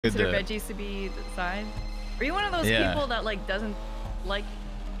Consider veggies to be the side. Are you one of those people that like doesn't like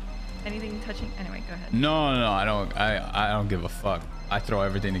anything touching? Anyway, go ahead. No, I don't. I don't give a fuck. I throw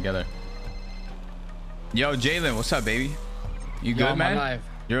everything together. Yo, Jalen, what's up, baby? You good, man? Alive.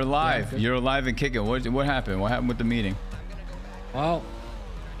 You're alive. Yeah, you're alive and kicking. What happened? What happened with the meeting? Well,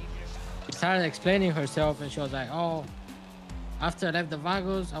 she started explaining herself, and she was like, "Oh, after I left the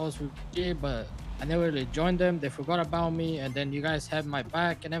Vagos, I was with G, but I never really joined them. They forgot about me, and then you guys had my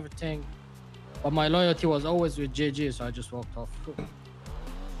back and everything. But my loyalty was always with JG, so I just walked off."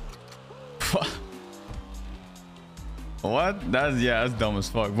 What? That's dumb as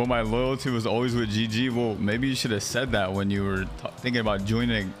fuck. But my loyalty was always with GG. Well, maybe you should have said that when you were thinking about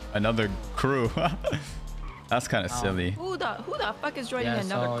joining another crew. That's kind of silly. Who the fuck is joining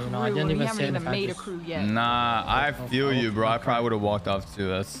another crew? I didn't we even haven't even made a crew yet. Nah, I feel you, bro. I probably would have walked off too.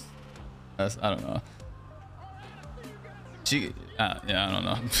 That's I don't know. Yeah, I don't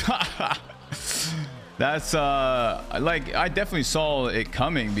know. That's like I definitely saw it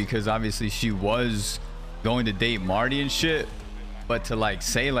coming because obviously she was going to date Marty and shit, but to like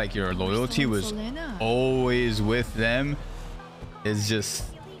say like your loyalty was always with them is just,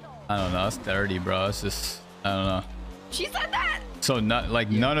 I don't know, it's dirty, bro. It's just, I don't know. She said that. So not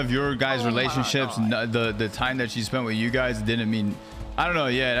like none of your guys' relationships, the time that she spent with you guys didn't mean, I don't know.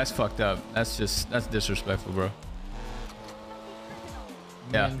 Yeah, that's fucked up. That's disrespectful, bro.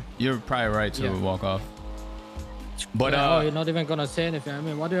 Yeah, you're probably right to walk off. But you're not even gonna say anything. I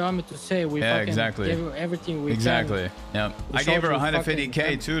mean, what do you want me to say? We exactly gave her everything we can. Yeah, I gave her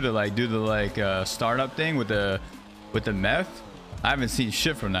 150K too to like do the like startup thing with the meth. I haven't seen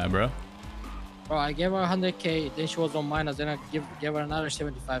shit from that, bro. Bro, I gave her 100K, then she was on minus, then I gave her another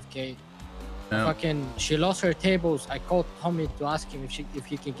 75K. Yeah. Fucking, she lost her tables. I called Tommy to ask him if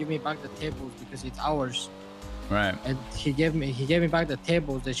he can give me back the tables because it's ours. Right. And he gave me back the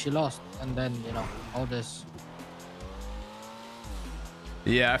tables that she lost, and then all this.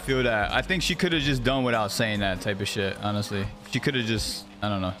 Yeah, I feel that. I think she could have just done without saying that type of shit, honestly. She could have just, I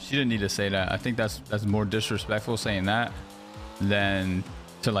don't know. She didn't need to say that. I think that's more disrespectful saying that than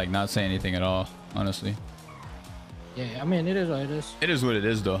to like not say anything at all, honestly. Yeah, I mean, it is what it is. It is what it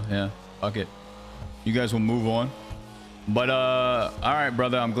is though. Yeah, fuck it. You guys will move on. But all right,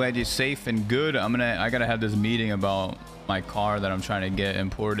 brother, I'm glad you're safe and good. I gotta have this meeting about my car that I'm trying to get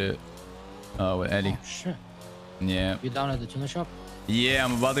imported with Eddie. Oh, shit. Yeah. You down at the tuna shop? Yeah,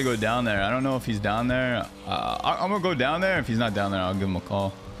 I'm about to go down there. I don't know if he's down there. I'm gonna go down there. If he's not down there, I'll give him a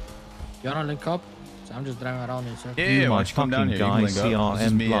call. You wanna link up? So I'm just driving around in circles. Yeah, why don't you come down here? Guy,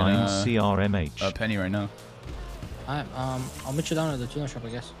 CRM blind, CRMH. Penny right now. Alright, I'll meet you down at the tuna shop, I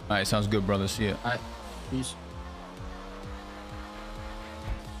guess. Alright, sounds good, brother. See ya. Alright, peace.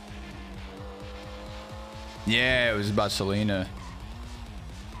 Yeah, it was about Selena.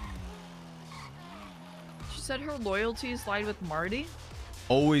 She said her loyalties lied with Marty.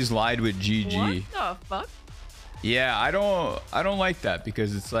 Always lied with GG. What the fuck? Yeah, I don't like that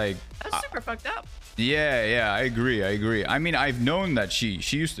because it's like that's super fucked up. Yeah, I agree. I mean, I've known that she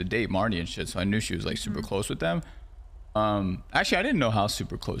used to date Marty and shit, so I knew she was like super close with them. Actually, I didn't know how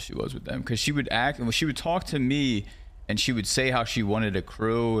super close she was with them because she would act and she would talk to me and she would say how she wanted a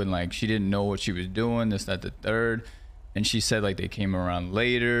crew and like she didn't know what she was doing, this, that, the third. And she said like they came around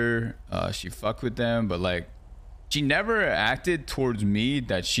later. She fucked with them, but like she never acted towards me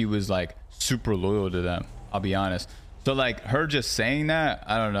that she was like super loyal to them. I'll be honest. So like her just saying that,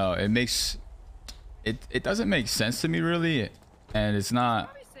 I don't know. It doesn't make sense to me really, and it's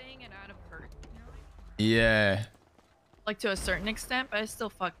not. Probably saying it out of hurt. Yeah. Like to a certain extent, but it's still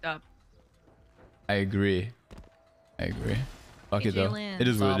fucked up. I agree. Fuck it though. It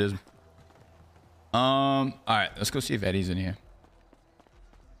is what it is. All right, let's go see if Eddie's in here.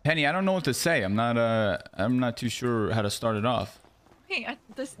 Penny, I don't know what to say. I'm not too sure how to start it off. Hey,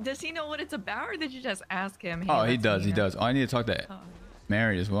 does he know what it's about, or did you just ask him? Hey, oh, he does. He does. Oh, I need to talk to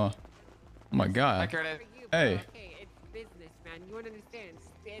Mary as well. Oh my God. Hey. It's business, man. You won't understand.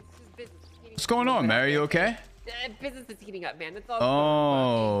 It's just business. What's going on, Mary? You okay? Business is heating up, man. That's all.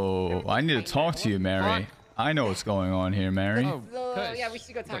 Oh, I need to talk to you, Mary. I know what's going on here, Mary. So, yeah, we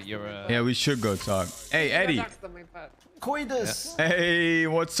should go talk. Yeah, we should go talk. Hey, Eddie. Coitus. Hey,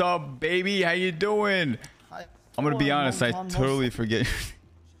 what's up, baby? How you doing? I'm gonna be honest. I totally forget.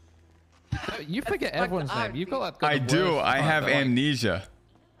 You forget everyone's name. You've got that. I do. I have amnesia.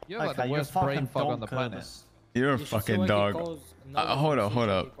 You're like the worst brain fog on the planet. You're a fucking dog. Hold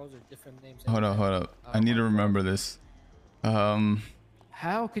up. I need to remember this.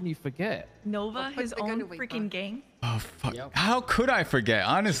 How can you forget? Nova, his own freaking gang. Oh fuck! How could I forget?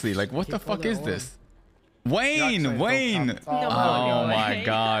 Honestly, like, what the fuck is this? Wayne. Oh my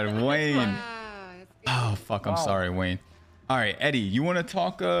God, Wayne. Oh fuck, I'm sorry, Wayne. All right, Eddie, you want to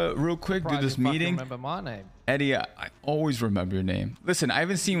talk real quick? Do this meeting. Remember my name. Eddie, I always remember your name. Listen, I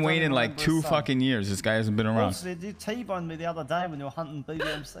haven't seen Wayne in like 2 fucking years. This guy hasn't been around. Also, you T-boned me the other day when you were hunting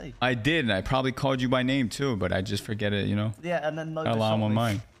BBMC. I did, and I probably called you by name too, but I just forget it, you know. Yeah, and then Nova Got a lot shot on my me.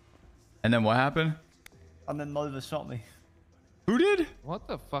 mind. And then what happened? And then Nova shot me. Who did? What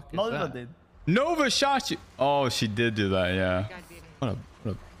the fuck is Nova that? did. Nova shot you. Oh, she did do that, yeah. What a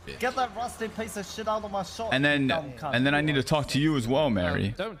bitch. Get that rusty piece of shit out of my shot. And then I need to talk to you as well,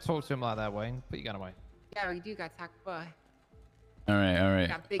 Mary. Don't talk to him like that, Wayne. Put your gun away. Yeah, we do got to talk, boy. All right.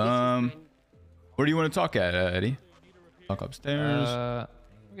 Got big issues, man. Where do you want to talk at, Eddie? Talk upstairs.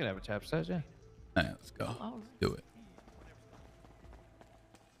 We can have a chat upstairs, yeah. All right, let's go. Do it.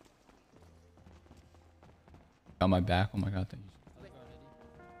 Got my back. Oh my God, thank you.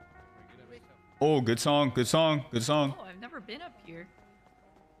 Oh, good song. Oh, I've never been up here.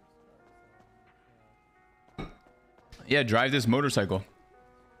 Yeah, drive this motorcycle.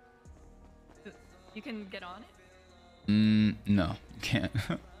 You can get on it? No, you can't.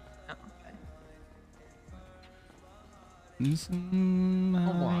 Oh, okay.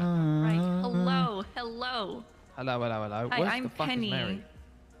 Right. Hello. Hello. Hi, Where's I'm the fuck Penny. Is Mary?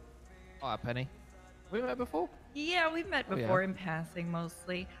 Hi, Penny. We met before? Yeah, we've met before in passing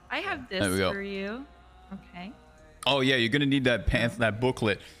mostly. I have this There we go. for you. Okay. Oh yeah, you're gonna need that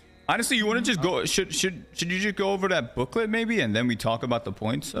booklet. Honestly, you want to just go? Should you just go over that booklet maybe, and then we talk about the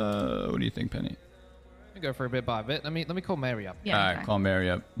points? What do you think, Penny? We go for a bit by bit. Let me call Mary up. Yeah. All right, call Mary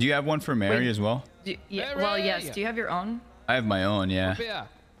up. Do you have one for Mary as well? Yeah. Mary! Well, yes. Do you have your own? I have my own. Yeah. Yeah.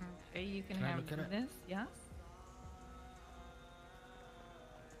 Okay, you can have this. Yes.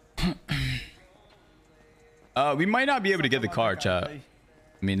 We might not be able to get the car, chat. I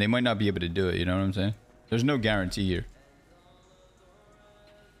mean, they might not be able to do it. You know what I'm saying? There's no guarantee here.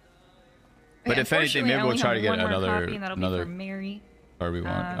 But if anything, maybe we'll try to get another Mary. car we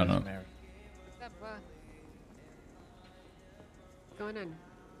want. I don't know. What's up, What's going on?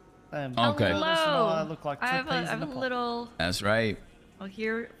 Okay. Hello. I look like I have a little. That's right. Well,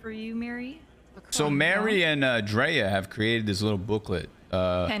 here for you, Mary. So Mary and Drea have created this little booklet.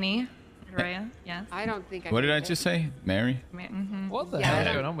 Penny. Drea. Yes. I don't think I What did can I do just say? Mary? What the Yeah.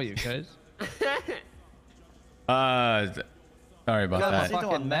 hell's going on with you guys? Sorry about Yeah, that.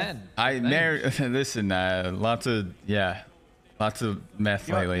 Fucking man. Mary, listen, lots of meth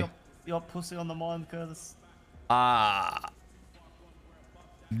lately. Your pussy on the mind, Curtis.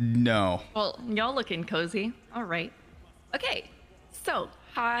 No. Well, y'all looking cozy. All right. Okay. So,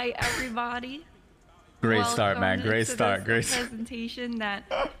 hi everybody. Great start, man. Welcome Great to start. this Great. presentation that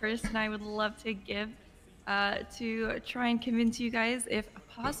Chris and I would love to give to try and convince you guys, if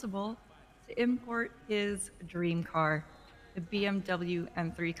possible, to import his dream car, the BMW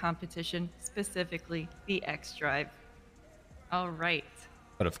M3 competition, specifically the X-Drive. All right.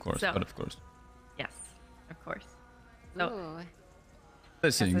 But of course. So- But of course. Yes, of course. So, Ooh.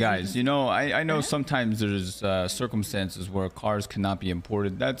 Listen, guys. You know, I know sometimes there's circumstances where cars cannot be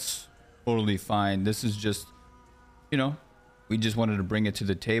imported. That's totally fine. This is just, you know, we just wanted to bring it to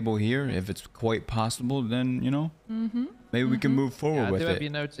the table here. If it's quite possible, then you know, maybe we can move forward Yeah, I with do have it. you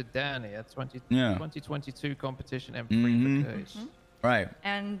noted down here. 2022 competition M3 Mhm. for case. Right.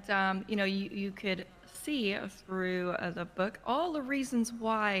 and you know, you could see through the book all the reasons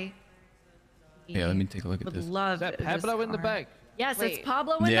why. Yeah, let me take a look at would this. love Is that this Pablo in the car. back? Yes, Wait. it's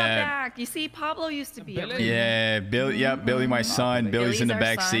Pablo in the Yeah. back. You see, Pablo used to be a Billy? Yeah, Billy. Yep, Billy, my son. Billy's in the Billy's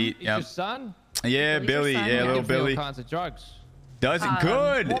our back son. seat. He's your Yep. son? Yeah, Billy's Billy. your son, Yeah, yeah. little Gives me all Billy. kinds of drugs. Does it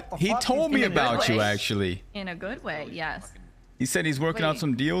good? what the He fuck? told me In a good about you way. actually. in a good way. Yes. He said he's working out Wait.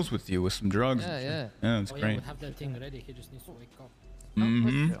 some deals with you with some drugs. Yeah, and shit. yeah. Yeah, it's Oh yeah, great. we have that thing ready. He just needs to wake up.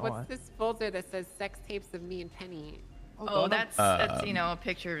 Mm-hmm. What's this folder that says sex tapes of me and Penny? Oh, that's you know,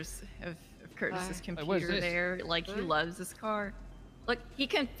 pictures of Curtis's Wait, what is computer this? there. Like, he loves this car. Look, he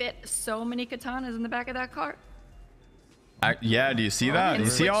can fit so many katanas in the back of that car. Yeah, do you see that? And You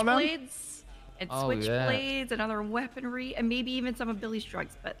see all that? switchblades, and Oh, yeah. switchblades, and other weaponry, and maybe even some of Billy's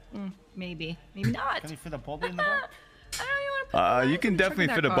drugs. But maybe not. Can you fit a Bobby in the back? I don't even want to put You can in the trunk definitely of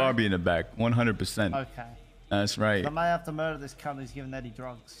that fit a car. Barbie in the back, 100%. Okay. That's right. I may have to murder this cunt who's giving Eddie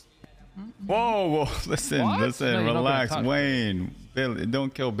drugs. Whoa, listen, What? No, listen, you're not gonna relax, touch me. Wayne. Billy,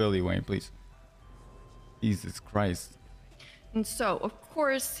 don't kill Billy, Wayne, please. Jesus Christ. And so, of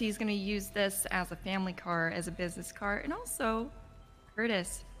course, he's going to use this as a family car, as a business car, and also,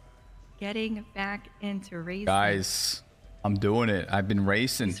 Curtis, getting back into racing. Guys, I'm doing it. I've been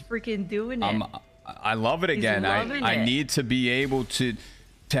racing. He's freaking doing it. I love it again. loving I it. need to be able to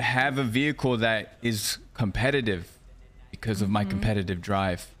to have a vehicle that is competitive because of my competitive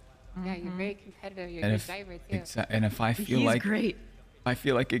drive. Yeah, you're very competitive. You're a And good if driver too. and if I feel He's like great. I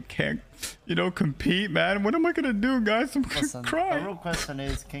feel like it can't, compete, man. What am I gonna do, guys? I'm gonna Listen, the cry. real question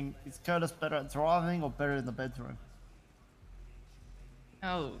is Curtis better at driving or better in the bedroom?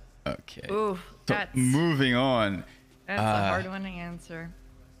 Oh, Okay. ooh, So that's moving on. a hard one to answer.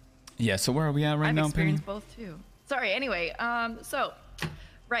 Yeah. So where are we at right I've now, Penny? experienced both too. Sorry. Anyway,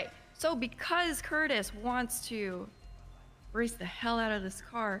 right. So because Curtis wants to race the hell out of this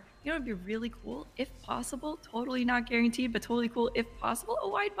car, you know, it'd be really cool if possible. Totally not guaranteed, but totally cool if possible. A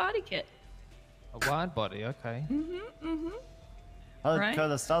wide body kit. A wide body, okay. Right?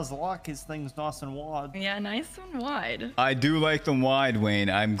 Curtis does like his things nice and wide. Yeah, nice and wide. I do like them wide, Wayne.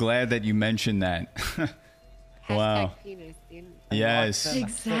 I'm glad that you mentioned that. Wow. Hashtag penis, dude. And Yes. like them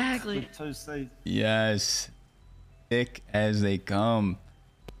Exactly. thick With 2 seats. Yes. Thick as they come.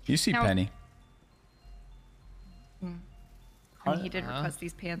 You see Now- Penny. I mean, he did request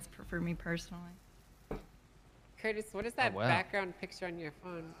these pants for me personally. Curtis, what is that wow. background picture on your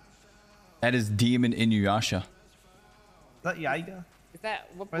phone? That is Demon Inuyasha. Is that Jaeger? Is that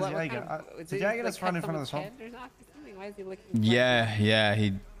what? Where's what Jaeger? kind of, Did he, Jaeger like, just run in cut front of someone's the head or something? Why is he looking?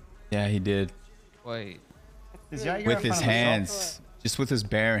 Yeah, he did. Wait. Is Jaeger With in his front of the shop? hands, just with his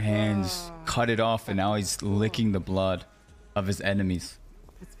bare hands, cut it off, and now he's licking the blood of his enemies.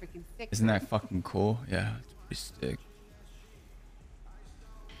 That's freaking sick. Isn't man. that fucking cool? Yeah, it's pretty sick.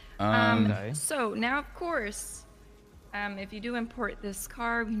 Okay. So now, of course, if you do import this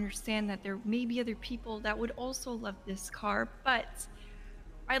car, we understand that there may be other people that would also love this car, but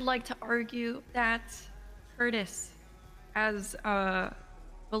I'd like to argue that Curtis, as a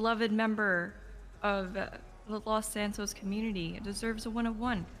beloved member of the Los Santos community, deserves a 1 of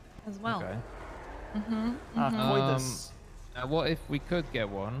 1 as well. Okay. Coitus. Now, what if we could get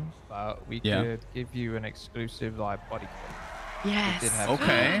one, but we Yeah. could give you an exclusive like body kit? Yes, Did have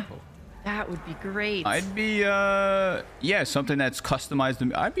Okay. that would be great. I'd be something that's customized to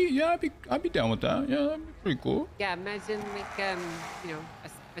me. I'd be down with that. Yeah, that'd be pretty cool. Yeah, imagine like you know,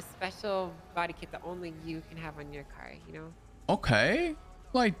 a special body kit that only you can have on your car. You know. Okay.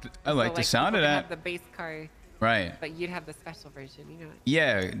 I So, like the sound of people can that. have the base car, Right. but you'd have the special version. You know.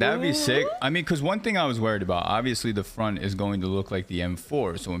 Yeah, that would be sick. I mean, because one thing I was worried about, obviously the front is going to look like the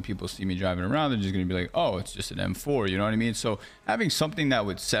M4. So when people see me driving around, they're just going to be like, oh, it's just an M4. You know what I mean? So having something that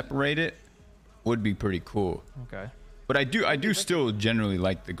would separate it would be pretty cool. Okay. But I do still generally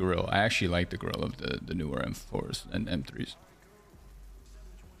like the grill. I actually like the grill of the newer M4s and M3s.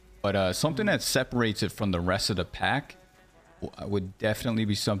 But something that separates it from the rest of the pack would definitely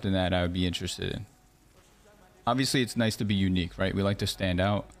be something that I would be interested in. Obviously, it's nice to be unique, right? We like to stand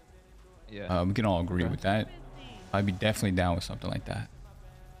out. Yeah. We can all agree with that. I'd be definitely down with something like that.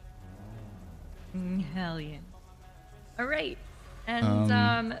 Hell yeah. All right.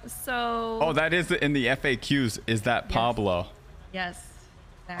 And so Oh, that is in the FAQs. Is that Yes. Pablo? yes.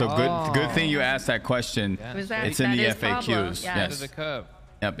 So Oh. good thing you asked that question. Yeah. Was that, It's in that the is Pablo, FAQs. yes. Under the curb.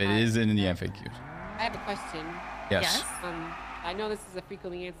 Yep, it is in the FAQs. I have a question. Yes. Yes. I know this is a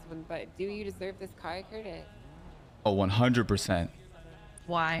frequently answered one, but do you deserve this car, Curtis? Oh, 100%.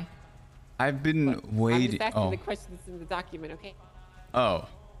 Why? I've been I'm waiting. just asking Oh. the questions in the document, okay? Oh.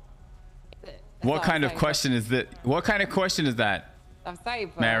 That's What all, kind I'm of sorry, question is that? What kind of question is that? but- I'm sorry,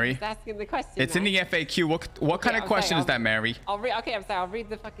 but Mary? I'm just asking the question. It's in man. the FAQ. What kind of I'm question sorry, is that, Mary? I'll read. Okay, I'm sorry. I'll read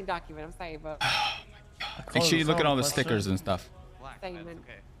the fucking document. I'm sorry, but Make sure you look at all the question. stickers and stuff. sorry, man.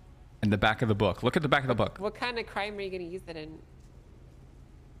 In the back of the book. Look at the back of the book. What kind of crime are you gonna use it in?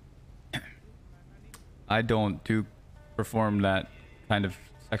 I don't perform that kind of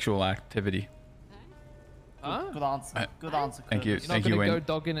sexual activity. Huh? Good answer. Good answer. Thank you. Curtis. You're not Thank you, gonna go Wayne.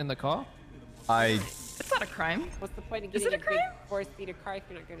 dogging in the car? I It's not a crime. What's the point of Is getting it a a big crime? four-seater car if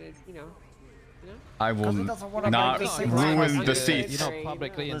you're not gonna, you know? I will 'Cause it doesn't wanna not make big ruin crime. the Yeah. seats. You're not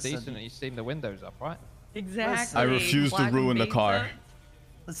publicly Listen. indecent and you've seen the windows up, right? Exactly. I refuse to Black ruin the beans car. up.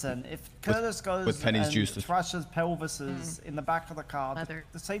 Listen, if Curtis goes with Penny's and juices. thrashes pelvises in the back of the car, Leather.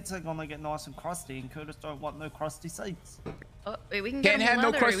 the seats are gonna get nice and crusty, and Curtis don't want no crusty seats. Oh, wait, we can Can't get have them no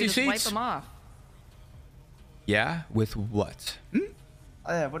leather, crusty we just wipe seats. them off. Yeah, with what?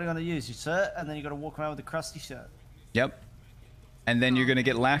 Oh yeah, what are you gonna use? Your shirt, and then you gotta walk around with a crusty shirt. Yep. And then you're gonna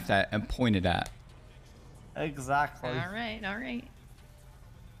get laughed at and pointed at. Exactly. All right, all right.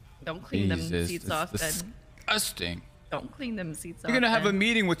 Don't clean them Jesus, seats it's off then. disgusting. Don't clean them seats off. You're gonna have a then.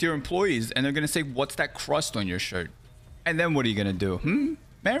 meeting with your employees, and they're gonna say, "What's that crust on your shirt?" And then what are you gonna do?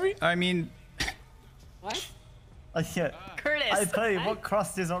 Mary? I mean, What? Yeah. Curtis. I tell you, what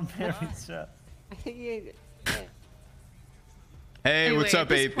crust is on Mary's shirt? Yeah. Hey, what's Anyway,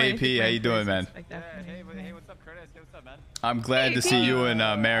 up, at this point, I AP? think How my you doing, first man? suspect after me. Hey, what's up, Curtis? Hey, what's up, man? I'm glad to see you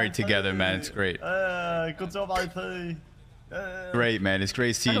and Mary together, man. It's great. Good job, IP. Great, man. It's great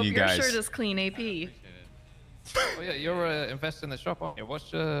I seeing hope you your guys. shirt is clean, AP. Oh yeah, you're investing in the shop, aren't you? What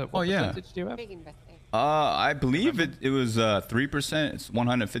Oh, yeah. percentage do you have? Big investor. I believe it was 3%. It's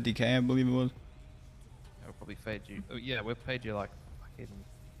 150K, I believe it was. I'll probably paid you. Oh, yeah, we paid you like fucking.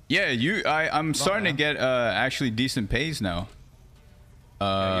 Yeah, I'm starting to man. get actually decent pays now.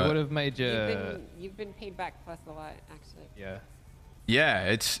 Yeah, you would have made your. You've been paid back plus a lot, actually. Yeah. Yeah,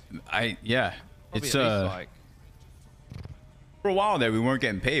 it's Probably it's at least like. for a while there we weren't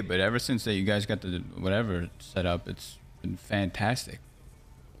getting paid, but ever since that you guys got the whatever set up, it's been fantastic.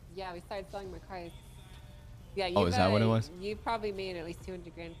 Yeah, we started selling my cars. Yeah, Oh, is that what it was? You probably made at least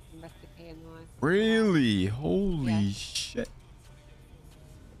 200 grand from investor pay in the last. Really? Holy Yeah. shit.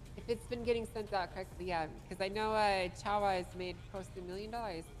 If it's been getting sent out correctly, yeah. Because I know Chawa has made close to $1 million.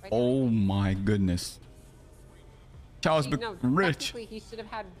 Right Oh my goodness. Charles no, rich. technically he should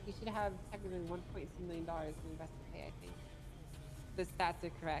have technically $1.2 million in investor pay, I think. The stats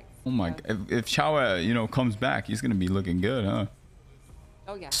are correct. Oh my! so- If Chawa, comes back, he's gonna be looking good, huh?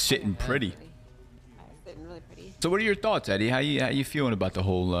 Oh yeah. Sitting pretty. Definitely. Sitting really pretty. So, what are your thoughts, Eddie? How you feeling about the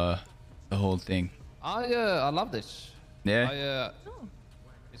whole thing? I love this. Yeah.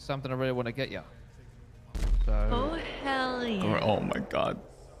 It's something I really want to get you. So. Oh, hell yeah. Oh my God.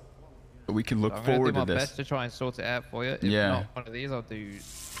 We can look I'm gonna forward do my to this. best to try and sort it out for you. If Yeah. not one of these, I'll do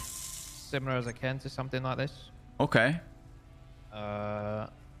similar as I can to something like this. Okay. Uh,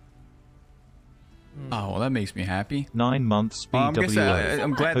 Oh, well, that makes me happy. 9 months I'm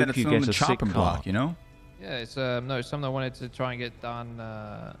BWO. glad that Hope it's you on get the a sick chopping car. block, you know? yeah, it's no, it's something I wanted to try and get done.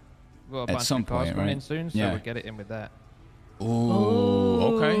 We've got a At bunch some of cars point, coming right? in soon, so Yeah. we'll get it in with that. Ooh,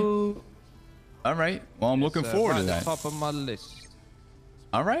 okay. All right. Well, I'm looking It's, forward right to at that. the top of my list.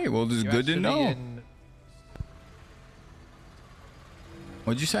 All right. Well, this is You're good to actually know. in,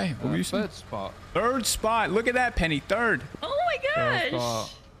 What'd you say? What were you saying? third spot. Third spot. Look at that, Penny. Third. Oh my Third gosh.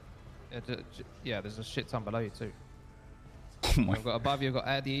 spot. Yeah, there's a shit ton below you too. Oh my. I've got above you, I've got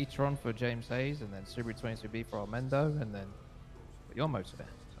Addy e-tron for James Hayes, and then Subaru 22B for Armando, and then got your motor there.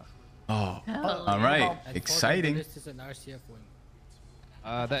 So, Oh. Hell All yeah. right. And Exciting. This is an RCF wing.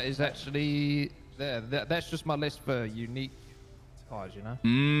 that is actually there. That's just my list for unique cars, you know.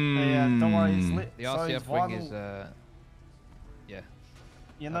 Yeah, don't worry. It's Mm. lit. The so RCF it's wing vinyl. is yeah.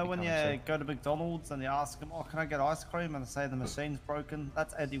 You know that'll be when you coming soon. go to McDonald's and you ask them, "Oh, can I get ice cream?" and they say the machine's broken?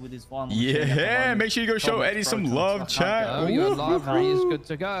 That's Eddie with his vinyl. machine at the Yeah. moment. Make sure you go show Told me Eddie it's some broken, love, so I can't chat. get Oh, it. your Ooh. library is good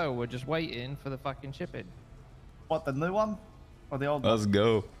to go. We're just waiting for the fucking shipping. What, the new one or the old one? Let's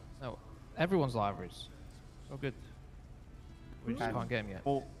go. No, everyone's libraries. So good. We just Okay. can't get them yet.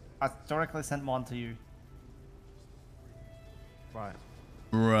 Well, I directly sent mine to you. Right.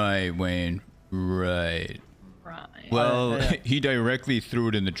 Right, Wayne. Right. Right. Well, yeah. he directly threw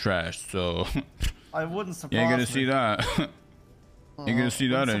it in the trash, so I wouldn't you surprise ain't gonna me. see that. You ain't gonna see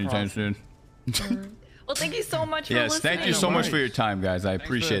that Wouldn't anytime surprise soon. Well, thank you so much for Yes, listening. thank you so much for your time, guys. I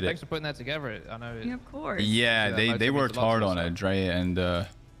appreciate Thanks it. for putting that together. I know. Yeah, of course. Yeah, Yeah, they most of it's worked a lot hard to on us, it, Dre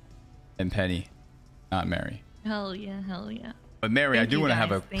and Penny, not Mary. Hell yeah, hell yeah. But Mary, I Thank do you, want to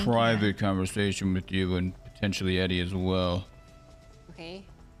have a guys. Thank you, private conversation with you and potentially Eddie as well. Okay.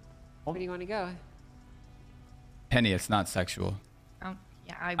 Where do you want to go? Penny, it's not sexual.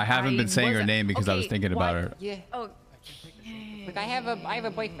 Yeah, I haven't been saying her wasn't- name because I was okay, thinking about her. Yeah. Oh, Look, I have a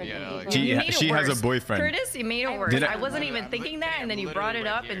boyfriend. She- you made it she has a worse. boyfriend. Curtis, you made it worse. Did I I- wasn't even thinking that, and then you brought it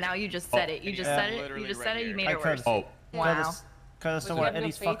up, and now you just said it. You just said it. You just said it. You made Hey, it worse. Curtis. Oh, Wow. Curtis, don't you worry. have no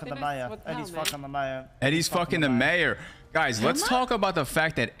Eddie's faith fucking in the us? mayor. What the Eddie's hell, man? fucking the mayor. Eddie's fucking the mayor. Guys, let's talk about the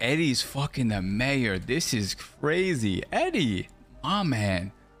fact that Eddie's fucking the mayor. This is crazy. Eddie, my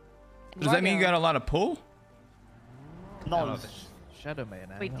man. Does that mean you got a lot of pull? No, Shadow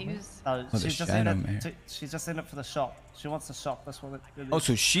Man. Wait, do you? no, the she's just shadow in mayor. it. She's just in it for the shop. She wants the shop. That's what it is. Oh,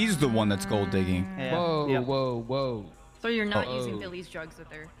 so she's the one that's gold digging. Yeah, Whoa, yep. whoa, whoa. So you're not Uh-oh. using Billy's drugs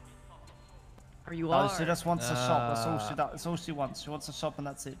with her, or you No, are? she just wants a shop. That's all she does. That's all she wants. She wants a shop and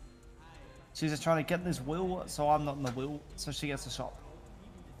that's it. She's just trying to get in this wheel, so I'm not in the wheel, so she gets a shop.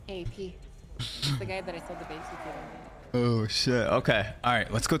 Hey, P. It's the guy that I sold the banks to. Oh shit. Okay. All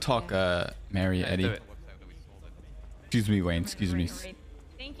right. Let's go talk. Mary, Let's Eddie. do it. Excuse me, Wayne. Excuse me. Alright.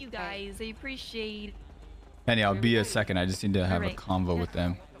 Thank you guys. I appreciate. Penny, I'll be a second. I just need to have a Alright. convo with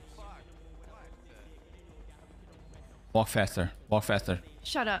them. Walk faster. Walk faster.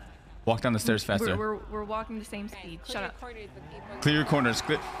 Shut up. Walk down the stairs faster. We're walking the same speed. Shut up. Clear your corners.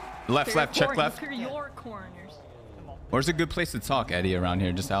 Left, left. Check left. Clear your corners. Where's a good place to talk, Eddie? Around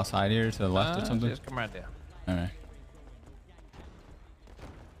here, just outside here, to the left or something. Just come around there. All right.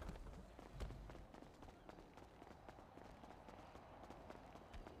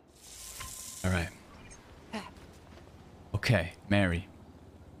 right. Okay, Mary.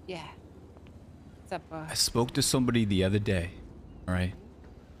 Yeah. What's up, I spoke to somebody the other day. All right.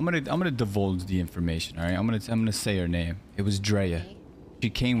 I'm gonna divulge the information. All right. I'm gonna say her name. It was Drea. Okay. She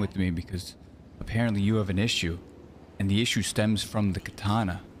came with me because apparently you have an issue, and the issue stems from the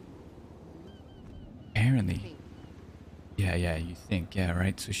katana. Apparently. Yeah. You think? Yeah.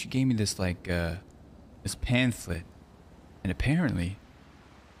 Right. So she gave me this like this pamphlet, and apparently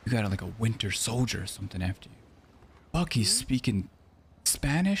you got like a winter soldier or something after you. Bucky's speaking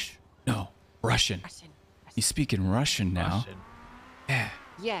Spanish? No, Russian. He's speaking Russian now. Russian. Yeah.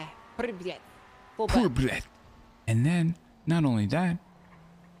 Yeah. Привет. Full Poor butt. Brett. And then, not only that,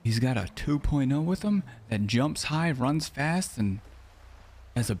 he's got a 2.0 with him that jumps high, runs fast, and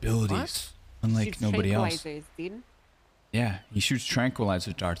has abilities unlike Shoots nobody else. tranquilizers, dude. Yeah, he shoots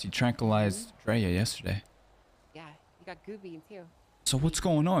tranquilizer darts. He tranquilized Drea yesterday. Yeah. You got Gooby too. So what's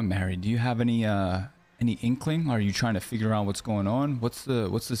going on, Mary? Do you have any inkling? Are you trying to figure out what's going on? What's the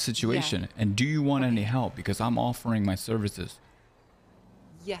situation? And do you want any help? Because I'm offering my services.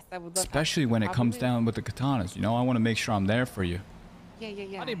 Yes, I would love Especially when it comes down with the katanas. You know, I want to make sure I'm there for you.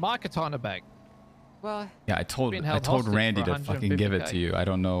 Yeah. I need my katana back. Well, Yeah, I told Being held told hostage Randy for to fucking give it 150K. to you. I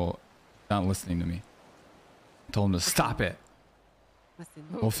don't know. Not listening to me. I told him to stop it. listen.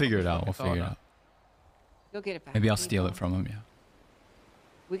 We'll figure it out. We'll figure it Katana. out. You'll get it back. Maybe I'll okay, steal bro? it from him. Yeah.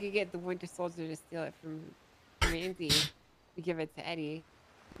 We could get the Winter Soldier to steal it from Randy. We give it to Eddie.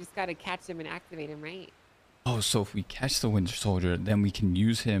 We just gotta catch him and activate him, right? Oh, so if we catch the Winter Soldier, then we can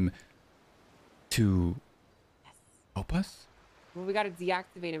use him to help us? Well, we gotta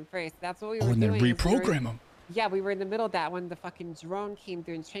deactivate him first. That's what we Oh, were and then doing. is we were- reprogram him. Yeah, we were in the middle of that when the fucking drone came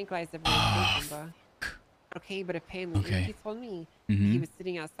through and tranquilized everyone. Remember? Okay, but apparently Okay. he told me Mhm. he was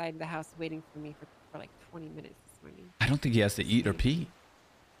sitting outside the house waiting for me for like 20 minutes this morning. I don't think he has to eat or pee.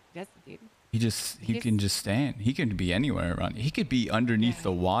 Yes, dude. He He's- can just stand. He can be anywhere around. He could be underneath Yeah.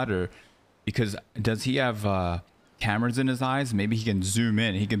 the water, because does he have cameras in his eyes? Maybe he can zoom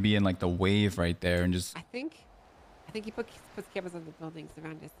in. He can be in like the wave right there and just. I think he puts cameras on the buildings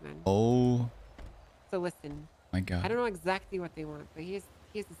around us, man. Oh So listen, my I God. don't know exactly what they want, but here's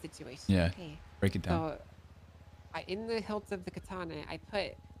the situation. Yeah. Okay. Break it down. So, in the hilt of the katana, I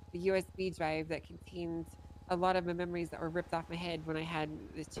put the USB drive that contained a lot of the memories that were ripped off my head when I had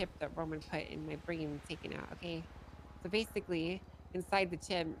the chip that Roman put in my brain taken out. Okay. So basically, inside the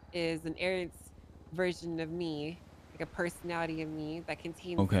chip is an errant's version of me, like a personality of me that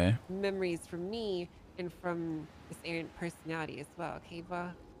contains Okay. memories from me and from this errant personality as well. Okay,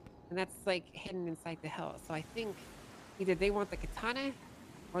 well, and that's like hidden inside the hilt. So I think either they want the katana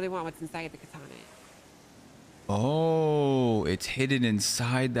or they want what's inside the katana. Oh, it's hidden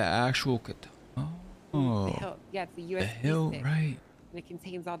inside the actual katana. The Oh, hilt. Yeah, it's a USB the hilt, stick, right? and it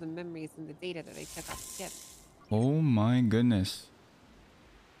contains all the memories and the data that they took off the chip. Oh my goodness.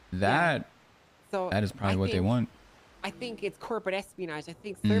 That So that is probably I what they think- want. I think it's corporate espionage. I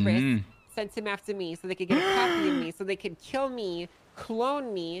think Cerberus Mhm. sent him after me so they could get a copy of me, so they could kill me,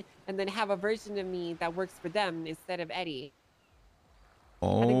 clone me, and then have a version of me that works for them instead of Eddie.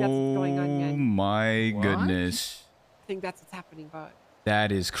 think that's what's going on, Oh man. my What? goodness. I think that's what's happening, but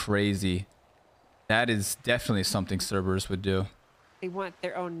That is crazy. That is definitely something Cerberus would do. they want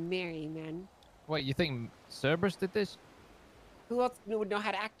their own Mary, man. Wait, you think Cerberus did this? Who else would know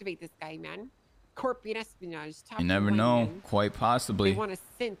how to activate this guy, man? Corporate espionage. Top You never one, know. man. Quite They possibly. want a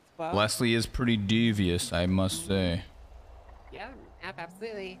synth, but Leslie is pretty devious, I must say. yeah,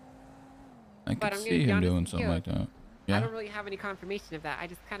 absolutely. I But could I'm gonna see be him honest doing with something you. like that. I Yeah. don't really have any confirmation of that. I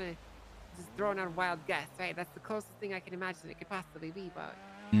just kind of just throwing out a wild guess, right? That's the closest thing I can imagine it could possibly be. But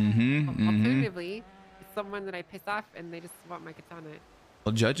Mm-hmm. alternatively, it's someone that I piss off and they just want my katana.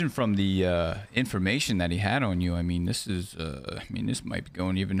 Well, judging from the information that he had on you, I mean, this is, this might be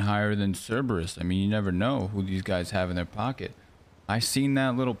going even higher than Cerberus. I mean, you never know who these guys have in their pocket. I seen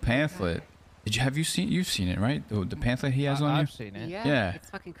that little pamphlet. You've seen it, right? The pamphlet he has on you? I've seen it. Yeah. It's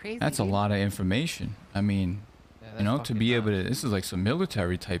fucking crazy. That's a dude. lot of information. I mean, Yeah, you that's know, to fucking be able nuts. to, this is like some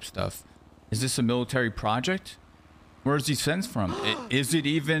military type stuff. Is this a military project? Where's he sent from? Is it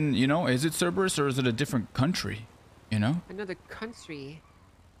even, is it Cerberus or is it a different country? You know? Another country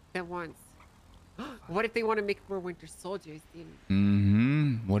that wants. What if they want to make more Winter Soldiers, dude?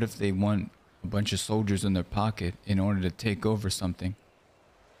 Mm-hmm. What if they want a bunch of soldiers in their pocket in order to take over something?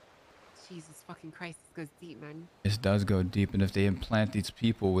 Jesus fucking Christ, this goes deep, man. This does go deep, and if they implant these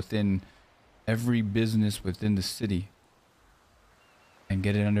people within every business within the city and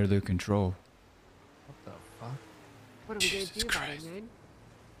get it under their control. What the fuck? What are we gonna Jesus do about Christ. it, man?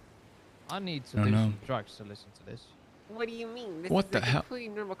 I need to I don't do know. some drugs to listen to this. What do you mean? This What is the a hell?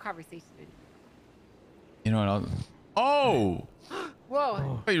 completely normal conversation. You know what? Oh! Whoa.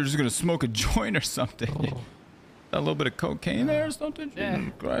 I thought you were just gonna smoke a joint or something. A little bit of cocaine there or something? Yeah.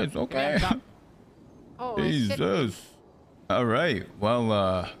 Jesus Christ, okay. Oh, shit. Jesus. All right.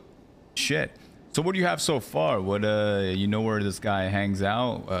 Well, shit. So what do you have so far? What you know where this guy hangs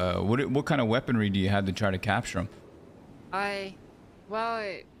out? What kind of weaponry do you have to try to capture him? Well,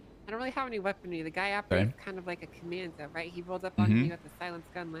 I don't really have any weaponry. The guy operates kind of like a commando, right? He rolled up on me with the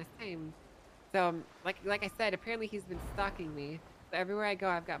silenced gun last time. So, like I said, apparently he's been stalking me. So everywhere I go,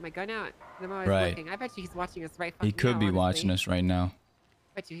 I've got my gun out. And I'm always looking. I bet you he's watching us right fucking He could now, be honestly. watching us right now.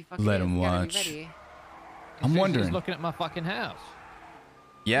 Bet you he fucking Let is. him You gotta be watch. ready. I'm wondering. He's looking at my fucking house.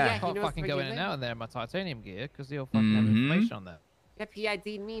 Yeah, I he can't knows fucking where go you in and live. out in there in my titanium gear because he'll fucking have information on that. Yep, he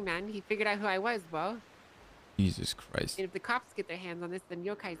ID'd me, man. He figured out who I was, bro. Jesus Christ. And if the cops get their hands on this, then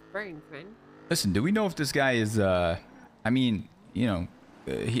Yokai's burns, man. Listen, do we know if this guy is, I mean, you know,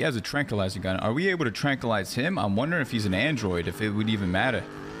 he has a tranquilizer gun. Are we able to tranquilize him? I'm wondering if he's an android, if it would even matter.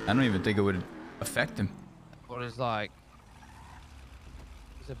 I don't even think it would affect him. Or is like,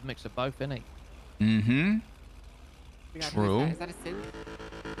 he's a mix of both, isn't he? Mm-hmm. We got- True. Is that a sin?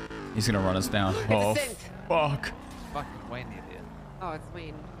 He's gonna run us down. It's Oh, a sin. fuck. Fucking Wayne the idiot. Oh, it's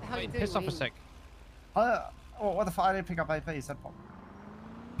Wayne. What the hell are you Wayne, doing, piss off a Wayne? sec. What the fuck? I didn't pick up AP. He said pop.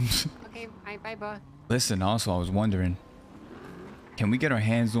 Okay, bye, bro. Listen, also, I was wondering, can we get our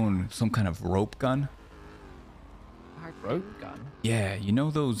hands on some kind of rope gun? Hard Rope gun? Yeah, you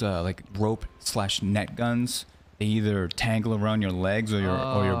know those, like, rope/net guns? They either tangle around your legs or your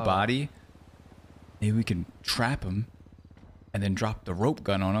body. Maybe we can trap him and then drop the rope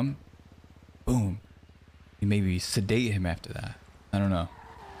gun on him. Boom. You maybe sedate him after that. I don't know.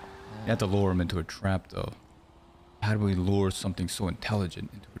 You have to lure him into a trap, though. How do we lure something so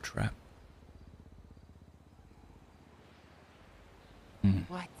intelligent into a trap?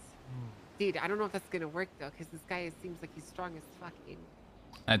 What? Dude, I don't know if that's gonna work though, because this guy seems like he's strong as fucking.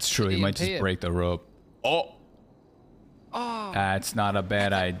 That's true. He might just EMP. break the rope. Oh, Oh, that's not a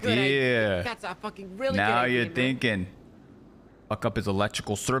bad good idea. That's a fucking really Now good idea. you're man. thinking. Fuck up his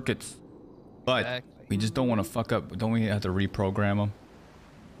electrical circuits. But Exactly. we just don't want to fuck up. Don't we have to reprogram him?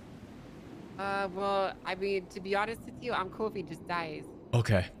 Well, I mean, to be honest with you, I'm cool if he just dies.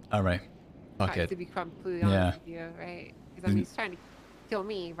 Okay. All right. Fuck To it. be completely Yeah. honest with you, right? Because I mean, he's trying to kill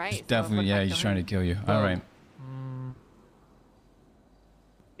me, right? He's So definitely, what if yeah, I he's kill trying to him? kill you. All right.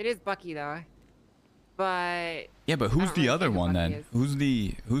 It is Bucky though, but Yeah, but I who's don't the really other care who one Bucky then? is.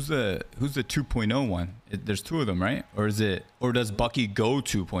 Who's the 2.0 one? There's two of them, right? Or does Bucky go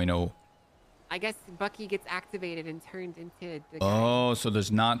 2.0? I guess Bucky gets activated and turned into the guy. Oh, so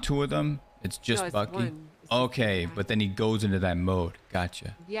there's not two of them? It's just it's Bucky? one. It's just Okay, one guy. but then he goes into that mode.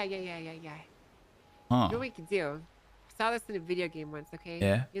 Gotcha. Yeah. Huh. You know what we can do? I saw this in a video game once, okay?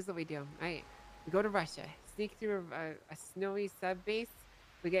 Yeah. Here's what we do. All right. We go to Russia, sneak through a snowy sub base.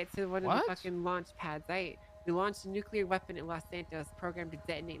 We get to one of What? the fucking launch pads, right? We launch a nuclear weapon in Los Santos, programmed to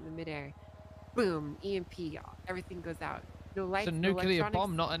detonate in the midair. Boom, EMP, everything goes out. No lights, It's a no nuclear electronics,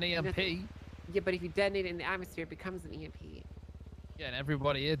 bomb, not an EMP. nothing. Yeah, but if you detonate it in the atmosphere, it becomes an EMP. Yeah, and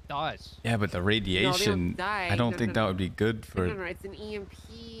everybody here dies. Yeah, but the radiation, die. I don't No, think no, that no. would be good for... No, it's an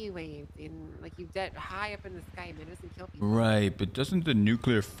EMP wave. Like you dead high up in the sky, man. It doesn't kill people. Right, but doesn't the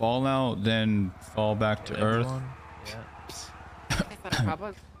nuclear fallout then fall back to Earth? Everyone- Yeah. That's not a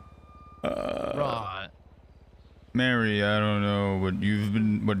problem. Right. Mary, I don't know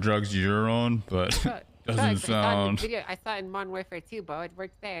what drugs you're on, but But- doesn't I saw it in the sound... video. I saw it in Modern Warfare 2, but it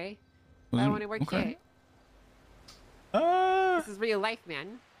worked there. Was I it- want to work okay. here. This is real life,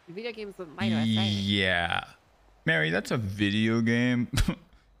 man. The video games don't lie to us, right? Yeah. Mary, that's a video game.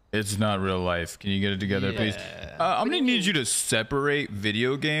 It's not real life. Can you get it together, please? Yeah. I'm do gonna you need mean? you to separate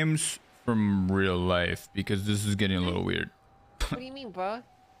video games from real life because this is getting a little weird. What do you mean, bro?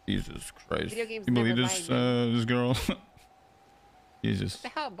 Jesus Christ. Video games You believe never this, lie, man. this girl? Jesus. What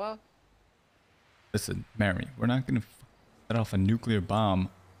the hell, bro? Listen, Mary, we're not gonna set off a nuclear bomb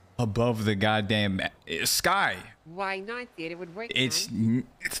above the goddamn sky. Why not, dude? It would work, It's man.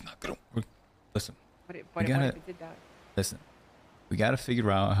 not gonna work. Listen, But we what gotta- if it did that? listen. We gotta figure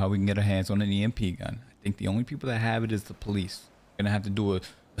out how we can get our hands on an EMP gun. I think the only people that have it is the police. We're gonna have to do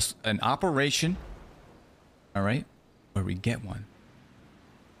an operation. All right, where we get one,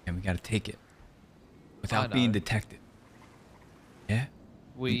 and we gotta take it without being know. detected. Yeah.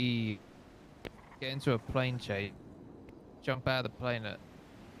 We get into a plane chase, jump out of the plane at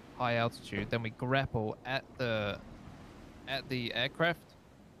high altitude, then we grapple at the aircraft,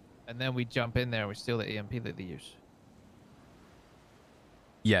 and then we jump in there and we steal the EMP that they use.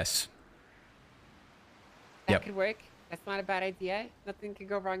 Yes. That Yep. could work. That's not a bad idea. Nothing could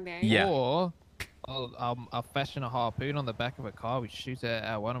go wrong there. Yeah. Or I'll fashion a harpoon on the back of a car. We shoot it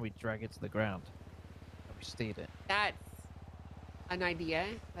out one and we drag it to the ground. And we steal it. That's an idea.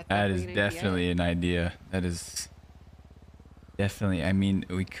 That's That is definitely an definitely idea. an idea. That is definitely. I mean,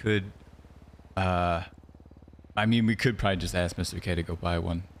 we could. I mean, we could probably just ask Mr. K to go buy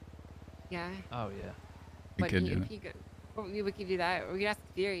one. Yeah. Oh yeah. We could do if that. he could, well, we could do that. We could ask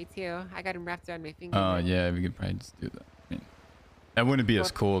Fury too. I got him wrapped around my finger. Oh yeah, we could probably just do that. I mean, that wouldn't be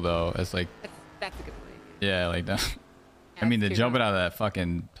as cool though as like. That's a good one. Yeah, like that. Yeah, I mean, that's the true, jumping though. out of that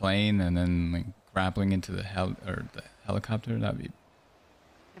fucking plane and then like grappling into the the helicopter. That'd be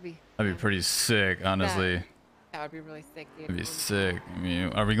That'd be pretty sick, honestly. That would be really sick, dude. That'd be sick. I mean,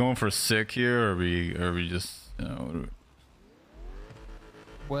 are we going for sick here, or are we just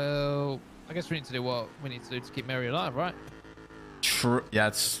Well, I guess we need to do what we need to do to keep Mary alive, right? True.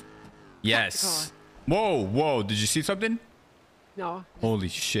 Yes. Whoa! Did you see something? No. Holy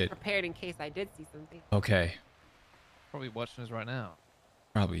shit. Prepared in case I did see something. Okay. Probably watching us right now.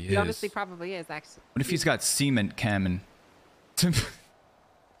 Probably He is. honestly probably is actually. What if he's got cement camming?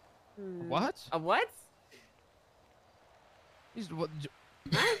 What? A what? He's what?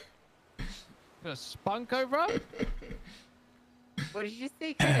 Got a spunk over him? What did you just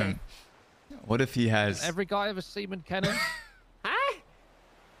say, Chris? What if he has? Every guy have a semen cannon? Huh?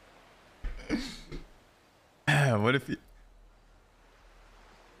 What if he?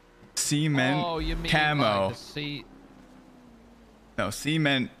 Cement Oh, you mean camo? like the No,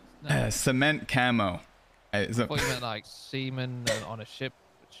 cement. No. Cement camo. I thought you meant like seamen on a ship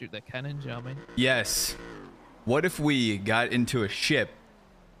would shoot their cannons, you know what I mean? Yes. What if we got into a ship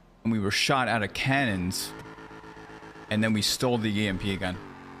and we were shot out of cannons and then we stole the EMP gun?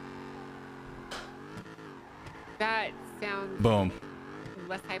 That sounds Boom.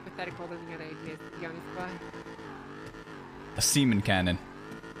 less hypothetical than the other ideas, to be honest, but A semen cannon.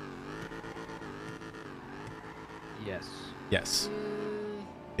 Yes. Yes.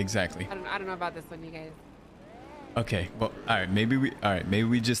 Exactly. I don't know about this one, you guys. Okay. Well, all right. Maybe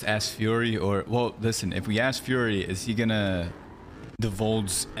we just ask Fury, or well, listen. If we ask Fury, is he gonna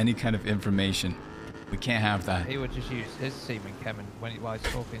divulge any kind of information? We can't have that. He would just use his semen cannon while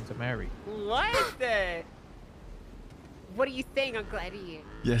he's talking to Mary. What the? What are you saying, Uncle Eddie?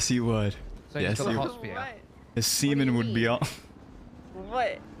 Yes, he would. So yes, he's got he the would. hot sphere. What? His semen would be all.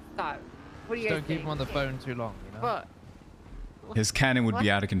 What? Stop. What are you Just guys don't keep him on the saying? phone too long, you know? What? His cannon would be What?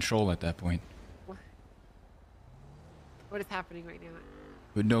 out of control at that point. What is happening right now?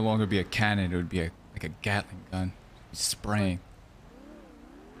 It would no longer be a cannon. It would be like a Gatling gun, spraying.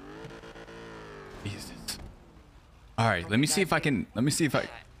 Jesus. All right. Let me see if I can. Let me see if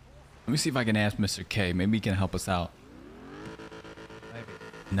I can ask Mr. K. Maybe he can help us out. Maybe.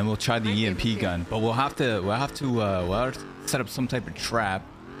 And then we'll try the Might be EMP able to. gun. But we'll have to set up some type of trap.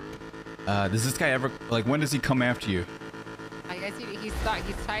 Does this guy ever like? When does he come after you? I guess he's trying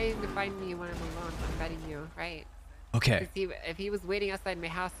to find me when I'm alone. I'm betting you, right? Okay. If he was waiting outside my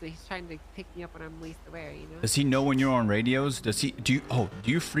house, so he's trying to pick me up when I'm least aware, you know? Does he know when you're on radios? Do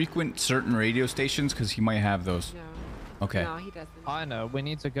you frequent certain radio stations? Because he might have those. No. Okay. No, he doesn't. I know. We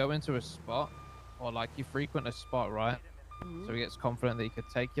need to go into a spot, or like you frequent a spot, right? Mhm. So he gets confident that he could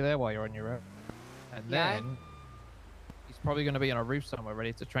take you there while you're on your own. And Yeah. then he's probably going to be on a roof somewhere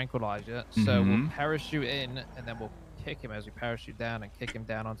ready to tranquilize you. So we'll Mhm. parachute in, and then we'll kick him as we parachute down and kick him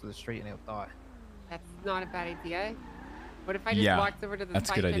down onto the street, and he'll die. That's not a bad idea. What if I just Yeah, walked over to the that's a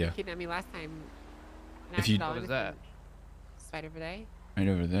spot good trying idea. to kidnap me last time? And If you- asked all What is innocent? that? Just right over there. Right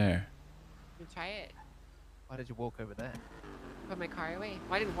over there. You try it. Why did you walk over there? Put my car away.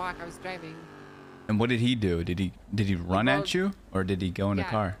 Well, I didn't walk. I was driving. And what did he do? Did he run Well, at you, or did he go in a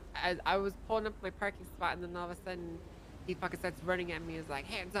car? I was pulling up my parking spot, and then all of a sudden, he fucking starts running at me. He's like,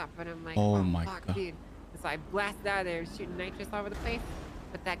 hands up. And I'm like, Oh my fuck, God. dude. And so I blasted out of there, shooting nitrous all over the place.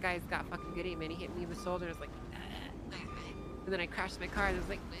 But that guy's got fucking good aim, man. He hit me in the shoulder. And I was like, and then I crashed my car, and I was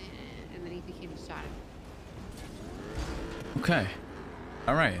like, and then he became shot. Okay.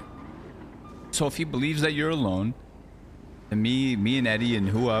 All right. So if he believes that you're alone, then me and Eddie and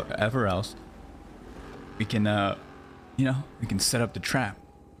whoever else, we can we can set up the trap.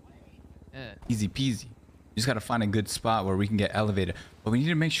 Yeah. Easy peasy. You just gotta find a good spot where we can get elevated. But we need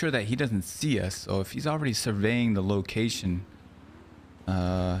to make sure that he doesn't see us. So if he's already surveying the location,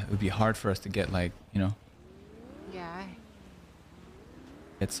 it would be hard for us to get Yeah. get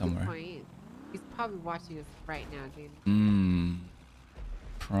Good somewhere. point. He's probably watching us right now, dude.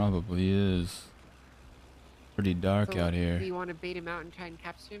 Probably is. Pretty dark So, out here. Do you want to bait him out and try and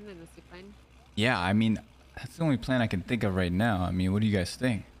capture him? Then that's your plan. Yeah, I mean, that's the only plan I can think of right now. I mean, what do you guys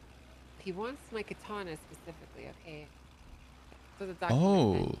think? He wants my katana specifically. Okay. So the document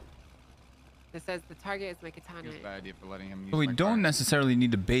Oh. said- That says the target is my katana. Here's a bad idea for letting him use So we my don't car. necessarily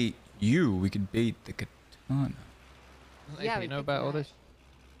need to bait you. We could bait the katana. Yeah, AP we know could do about all that. this?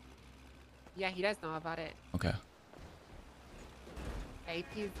 Yeah, he does know about it. Okay.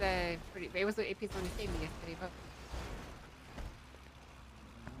 AP's pretty. It was what AP's only saying me yesterday, but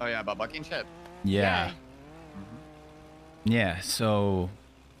Oh yeah, about Bucky and shit. Yeah. Yeah. So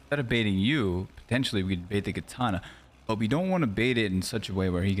instead of baiting you, potentially we could bait the katana, but we don't want to bait it in such a way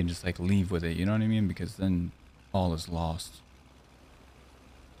where he can just like leave with it. You know what I mean? Because then all is lost.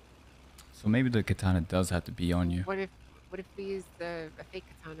 So maybe the katana does have to be on you. what if we used a fake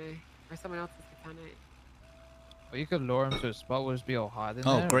katana or someone else's katana? Well, you could lure him to a spot where it's be all hiding.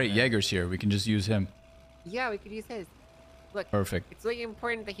 Oh, there, great. and then- Jaeger's here. We can just use him. Yeah, we could use his. Look, Perfect. it's really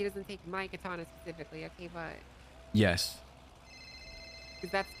important that he doesn't take my katana specifically, okay? But Yes.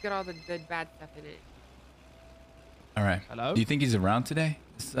 because that's got all the bad stuff in it. All right. Hello? Do you think he's around today?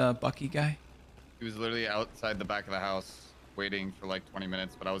 This Bucky guy? He was literally outside the back of the house waiting for like 20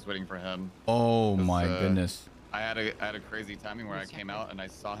 minutes, but I was waiting for him. Oh 'Cause, my goodness. I had a crazy timing where I came out and I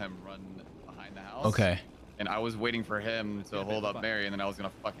saw him run behind the house. Okay. And I was waiting for him to hold up Mary, and then I was gonna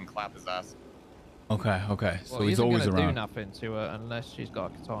fucking clap his ass. Okay. Okay. So Well, he's isn't always gonna do around. nothing to her unless she's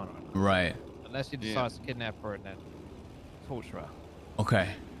got a katana. Right. Unless he decides to kidnap her and then torture her. Okay.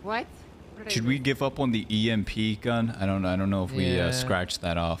 What? What did I Should we miss? give up on the EMP gun? I don't know if we Yeah. scratch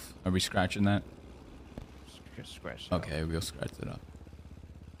that off. Are we scratching that? Scratch it off. Okay, we'll scratch it off.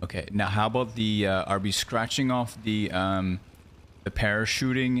 Okay. Now, how about the? Are we scratching off the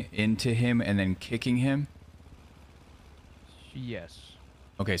parachuting into him and then kicking him? Yes.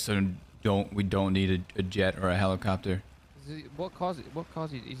 Okay, so we don't need a jet or a helicopter? What cars?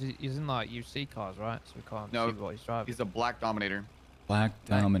 He's in like UC cars, right? So we can't No, see what he's driving. He's a black Dominator. Black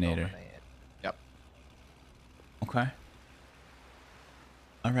Dominator. Yep. Okay.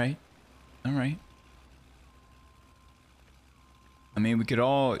 All right. All right. I mean, we could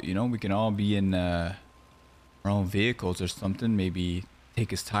all, we can all be in our own vehicles or something. Maybe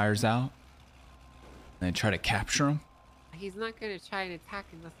take his tires out and then try to capture him. He's not gonna try and attack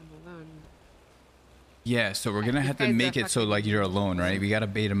unless I'm alone. Yeah, so we're gonna These have to guys are make it so fucking like you're alone, right? We gotta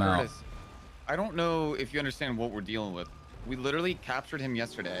bait him out. Curtis, I don't know if you understand what we're dealing with. We literally captured him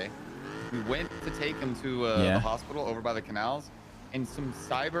yesterday. We went to take him to Yeah. the hospital over by the canals, and some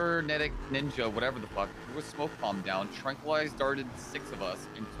cybernetic ninja, whatever the fuck, threw a smoke bomb down, tranquilized, darted 6 of us,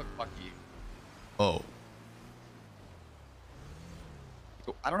 and took Bucky. Oh,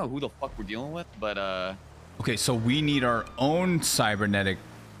 So I don't know who the fuck we're dealing with, but okay. So we need our own cybernetic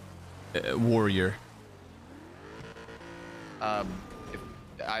warrior. if,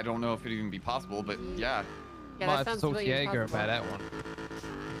 I don't know if it'd even be possible, but yeah. Yeah, Might that have to sounds talk to really Jaeger impossible. about that one.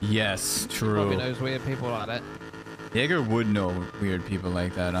 Yes, Probably true. knows weird people like that. Jaeger would know weird people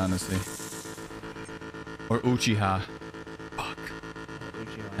like that, honestly. Or Uchiha. Fuck.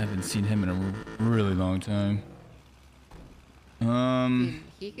 I haven't seen him in a really long time. I mean,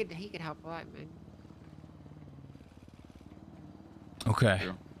 he could help a lot, man. Okay.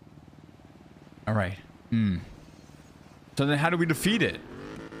 True. All right. So then how do we defeat it?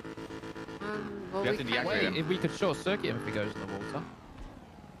 Well, We have to kinda- deactivate him. If we could short circuit him if he goes in the water.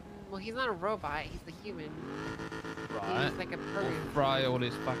 Well, he's not a robot. He's a human. Right. He's like a Or program. fry all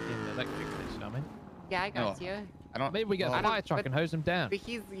his fucking electric bits, you know what I mean? Yeah, I got No. you. I don't. Maybe we get I a don't- fire truck but- and hose him down. But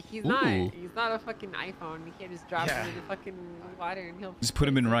he's Ooh. not a fucking iPhone. We can't just drop Yeah. him in the fucking water and he'll Just put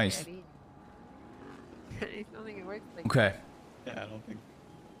him in rice. I don't think it works like Okay. Yeah, I don't think.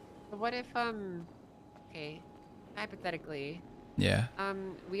 So what if okay, hypothetically, Yeah.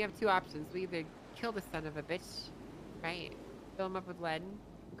 we have 2 options. We either kill the son of a bitch, right? Fill him up with lead, and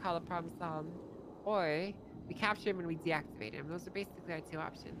call the problem solved, or we capture him and we deactivate him. Those are basically our 2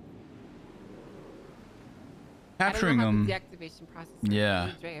 options. Capturing I don't know him. how the deactivation process works. Yeah. I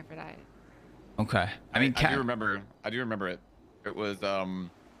need Drea for that. Okay. I mean, I do remember. I do remember it. It was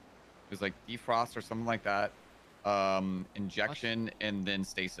like defrost or something like that. Injection and then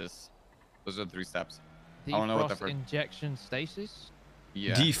stasis. Those are the 3 steps. I don't know what the Defrost, first. injection, stasis.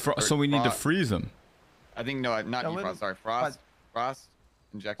 Yeah. defrost. Or So we need to fro- freeze him. I think no, not Yeah, defrost. Sorry, frost. Frost.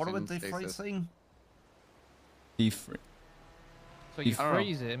 Injection. What about the stasis. freezing? Defr. So you I don't know.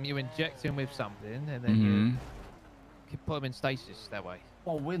 freeze him, you inject him with something, and then Mm-hmm. you can put him in stasis that way.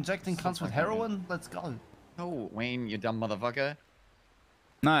 Well, we're injecting cunts with heroin? Let's go. No, Wayne, you dumb motherfucker.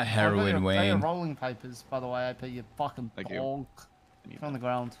 Not Pay heroin, your Wayne. rolling papers, by the way, AP, you fucking Thank you. dog. I need Put on that. the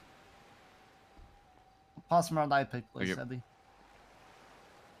ground. Pass them around AP, please, you. Eddie.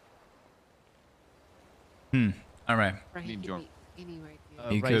 All right. Right, Need he your- could be anywhere,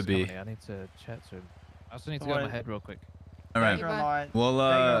 dude. He Ray's could be. coming. I need to chat to him. I also need to Don't go to my worry. head real quick. All right. Jaeger and I, Well,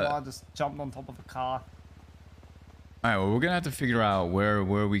 Jaeger and I just jumped on top of a car. All right. Well, we're gonna have to figure out where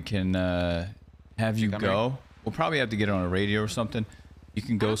we can have you go. We'll probably have to get on a radio or something. You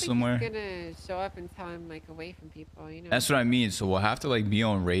can go somewhere. He's gonna show up until I'm like away from people, you know. That's what I mean. So we'll have to like be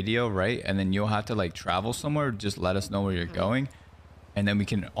on radio, right? And then you'll have to like travel somewhere. Just let us know where you're going, and then we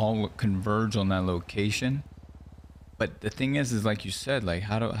can all converge on that location. But the thing is like you said, like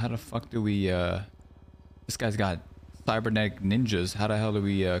how the fuck do we? This guy's got cybernetic ninjas. How the hell do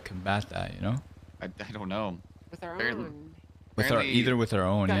we combat that? You know? I don't know. With our own. Either with our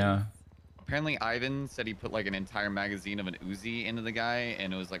own, yeah. Apparently, Ivan said he put like an entire magazine of an Uzi into the guy,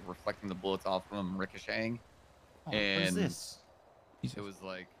 and it was like reflecting the bullets off of him, ricocheting. Oh, And what is this? it was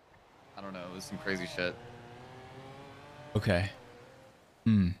like, I don't know, it was some crazy shit. Okay.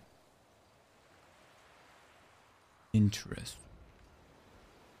 Interest.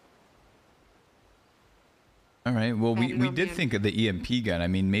 All right. Well, we did think of the EMP gun. I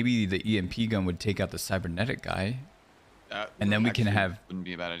mean, maybe the EMP gun would take out the cybernetic guy. And then we can have. Wouldn't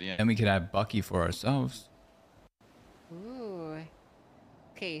be a bad idea. Then we could have Bucky for ourselves. Ooh.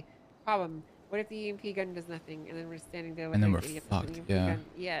 Okay. Problem. What if the EMP gun does nothing, and then we're standing there with And then an we're idiot with an fucked, EMP yeah. gun?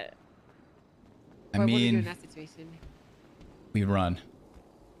 Yeah. I What do we do mean, in that situation? we run.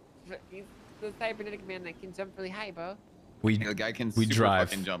 He's the cybernetic man that can jump really high, bro. We The guy can we super drive.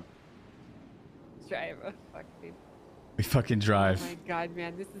 fucking jump. Drive. Oh, fuck, dude. We fucking drive. Oh my god,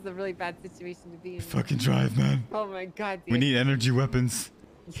 man. This is a really bad situation to be in. Fucking drive, man. Oh my god, dude. We need energy weapons.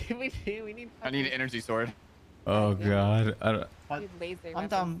 we need I need an energy sword. Oh god. I don't. need laser I'm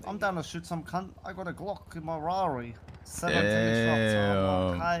weapons. down to shoot some cunt. I got a Glock in my Rari. 17 shots.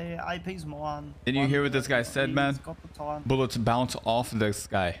 I'm like, hey, AP's mine. Didn't you hear what this guy said, man? Got the time. Bullets bounce off this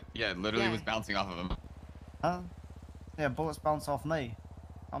guy. Yeah, literally Yeah. was bouncing off of him. Huh? Yeah, bullets bounce off me.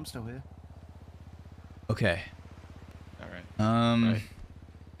 I'm still here. Okay. All right.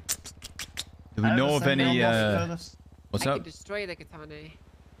 Do we know of any? What's I up? could destroy the katana.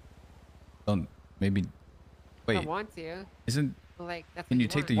 Maybe. If I Wait. want to. Isn't? But like, that's Can what you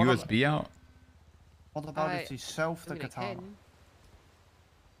take the want. USB out? What about I- if you shelf I the mean, I katana? could.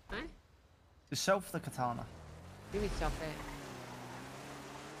 Huh? You shelf the katana. Maybe shelf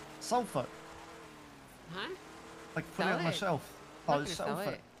it. Shelf it. Huh? Like put it Sell on the it. shelf. I'm Oh, not gonna sell shelf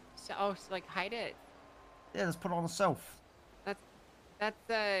it. Oh, like hide it. Yeah, just put it on a shelf. That's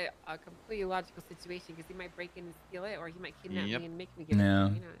a completely logical situation because he might break in and steal it, or he might kidnap Yep. me and make me give it Yeah. to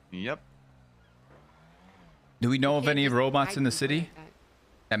him, you know. Yep. Do we know You of can't any just robots hide in the people city like that.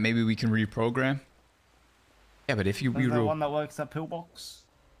 that maybe we can reprogram? Yeah, but if you There's the one that works at Pillbox.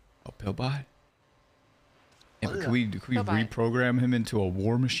 Oh, Pillbot. Yeah, but Yeah. could we Pillbot. reprogram him into a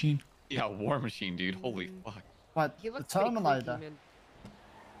war machine? Yeah, War Machine, dude. Holy fuck. But He the looks pretty Terminator. creepy, man.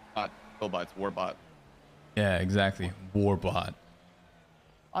 Not Killbot's Warbot. Yeah, exactly. Warbot.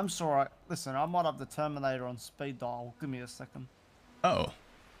 I'm sorry. Listen, I might have the Terminator on speed dial. Give me a second. Oh.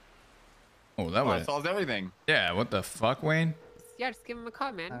 Oh, that Oh, was. it solves everything. Yeah. What the fuck, Wayne? Yeah, just give him a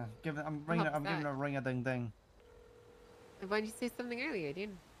call, man. I'm ringing. helps I'm giving that? a ring a ding ding. Why didn't you say something earlier, dude?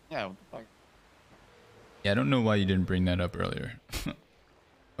 Yeah, what the fuck? Yeah, I don't know why you didn't bring that up earlier.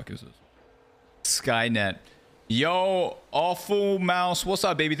 Fuck is this? Skynet. Yo, Awful Mouse. What's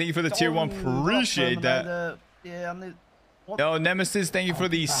up, baby? Thank you for the tier 1. Appreciate that. Yeah, I need. What? Yo, Nemesis, thank you for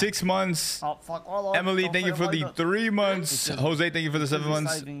the 6 months. Oh, fuck. All right, Emily, don't thank you feel for the like 3 months. Because- Jose, thank you for the 7 because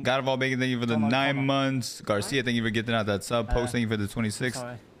months. he's saving- God of all bacon, thank you for the Come on, 9 come on. months. Garcia, thank you for getting out that sub. Post, thank you for the 26.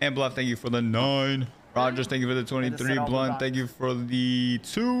 sorry. And Bluff, thank you for the 9. Rogers, thank you for the 23. all the Blunt, dots. thank you for the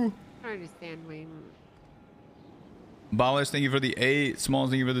 2. I don't understand, Wayne. Ballers, thank you for the 8. Smalls,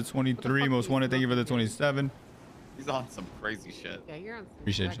 thank you for the 23. fuck Most are you wanted, thank you for the smoking? 27. He's on some crazy shit. Yeah, you're on some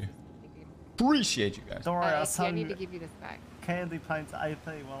Appreciate drugs you. or something, dude. Appreciate you guys. Don't worry, I I need to sung give you this back. candy paint to AP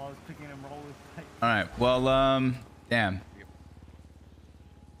while I was picking him roll with paint. All right. Well, damn.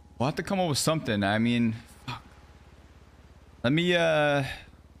 We'll have to come up with something. I mean, fuck. Let me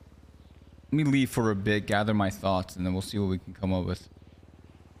leave for a bit, gather my thoughts, and then we'll see what we can come up with.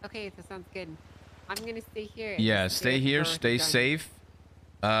 Okay, that sounds good. I'm gonna stay here. Yeah, Just stay at the here, door with stay the gun. safe.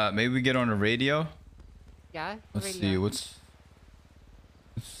 Maybe we get on the radio. Yeah. Let's see. radio.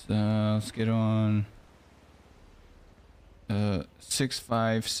 Let's get on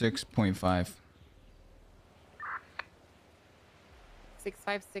 656.5.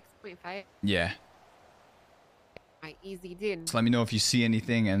 656.5. Yeah. My easy dude. So let me know if you see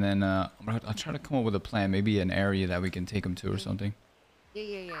anything, and then I'll try to come up with a plan. Maybe an area that we can take them to or something.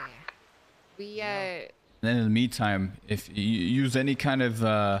 Yeah. We And then in the meantime, if you use any kind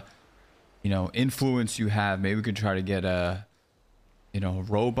of influence you have, maybe we could try to get a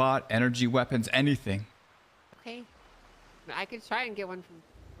robot, energy weapons, anything. okay. I could try and get one from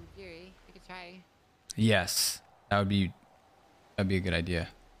Fury. I could try. Yes, that'd be a good idea.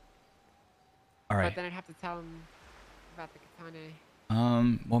 All right. But then I'd have to tell him about the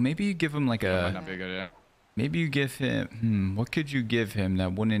katana. Well, maybe you give him like That might a. not be a good idea. Maybe you give him. What could you give him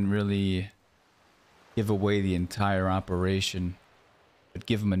that wouldn't really give away the entire operation, but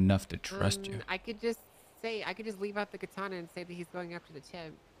give him enough to trust you? I could just leave out the katana and say that he's going after the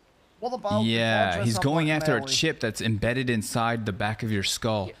chip. What about? Yeah, he's going like after a Mary? chip that's embedded inside the back of your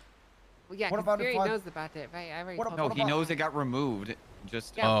skull. Yeah. Well, yeah, What 'cause about Fury if I- knows about it, right? I already What told No, him. he knows it got removed.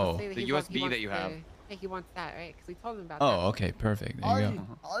 Just Yeah, Oh. let's say that The he wants USB that you have. Yeah, he wants that, right? Because we told him about Oh, okay, perfect. There you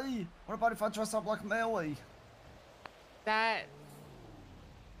go. What about if I dress up like Mary? that.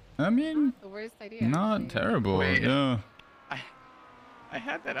 I mean, Not the worst idea. not actually. terrible. Wait. Yeah. I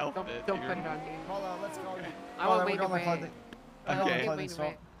had that outfit. Don't put it on me. Hold on, let's go. I won't wait to wear it. Okay. Clothing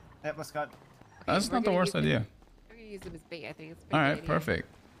store. Yep, let's go. That's we're not the gonna worst use him- idea. We're gonna use him as bait. I think it's a All pretty right, good idea. perfect.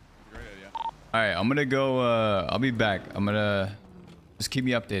 Great idea. All right, I'm gonna go. I'll be back. I'm gonna just keep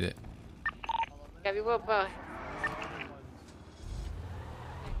me updated. Yeah, we will both.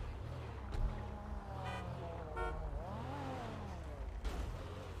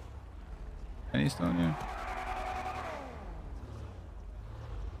 Any stone here?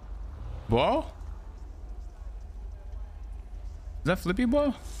 Whoa? Is that Flippy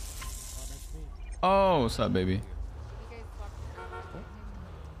Boy? Oh, what's up, baby? You guys swap around.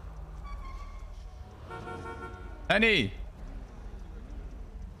 Henny!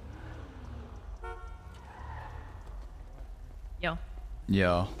 Yo.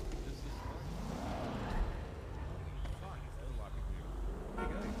 Yo.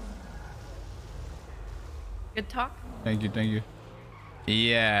 Good talk. Thank you, thank you.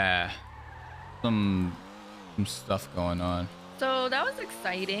 Yeah. Some stuff going on. So that was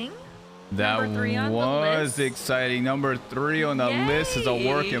exciting. That Number 3 on the was list. exciting. Number 3 on the list is a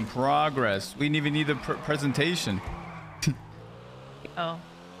work Yay. in progress. We didn't even need the presentation. Oh.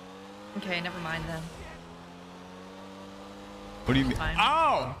 Okay, never mind then. What do you mean? Fine.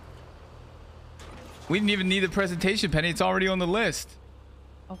 Oh! We didn't even need the presentation, Penny. It's already on the list.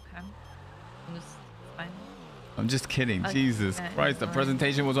 Okay. I'm just fine. I'm just kidding. Okay, Jesus Christ, the fine.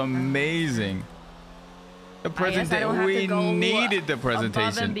 presentation was amazing. The I guess I don't presentation. have We to go needed the above and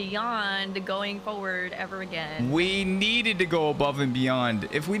presentation. beyond going forward ever again. We needed to go above and beyond.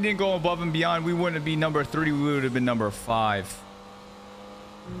 If we didn't go above and beyond, we wouldn't be number 3. We would have been number 5.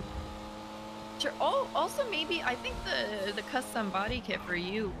 Sure. Oh, also maybe I think the custom body kit for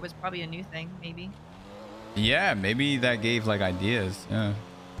you was probably a new thing. Maybe. Yeah, maybe that gave like ideas. Yeah.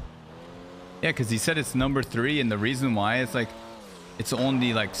 Yeah, because he said it's number 3, and the reason why it's like it's on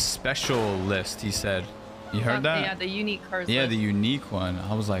the like special list. He said. You heard that? Yeah, the unique cars. Yeah, list. the unique one.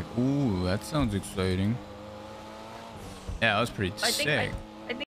 I was like, ooh, that sounds exciting. Yeah, that was pretty I think sick.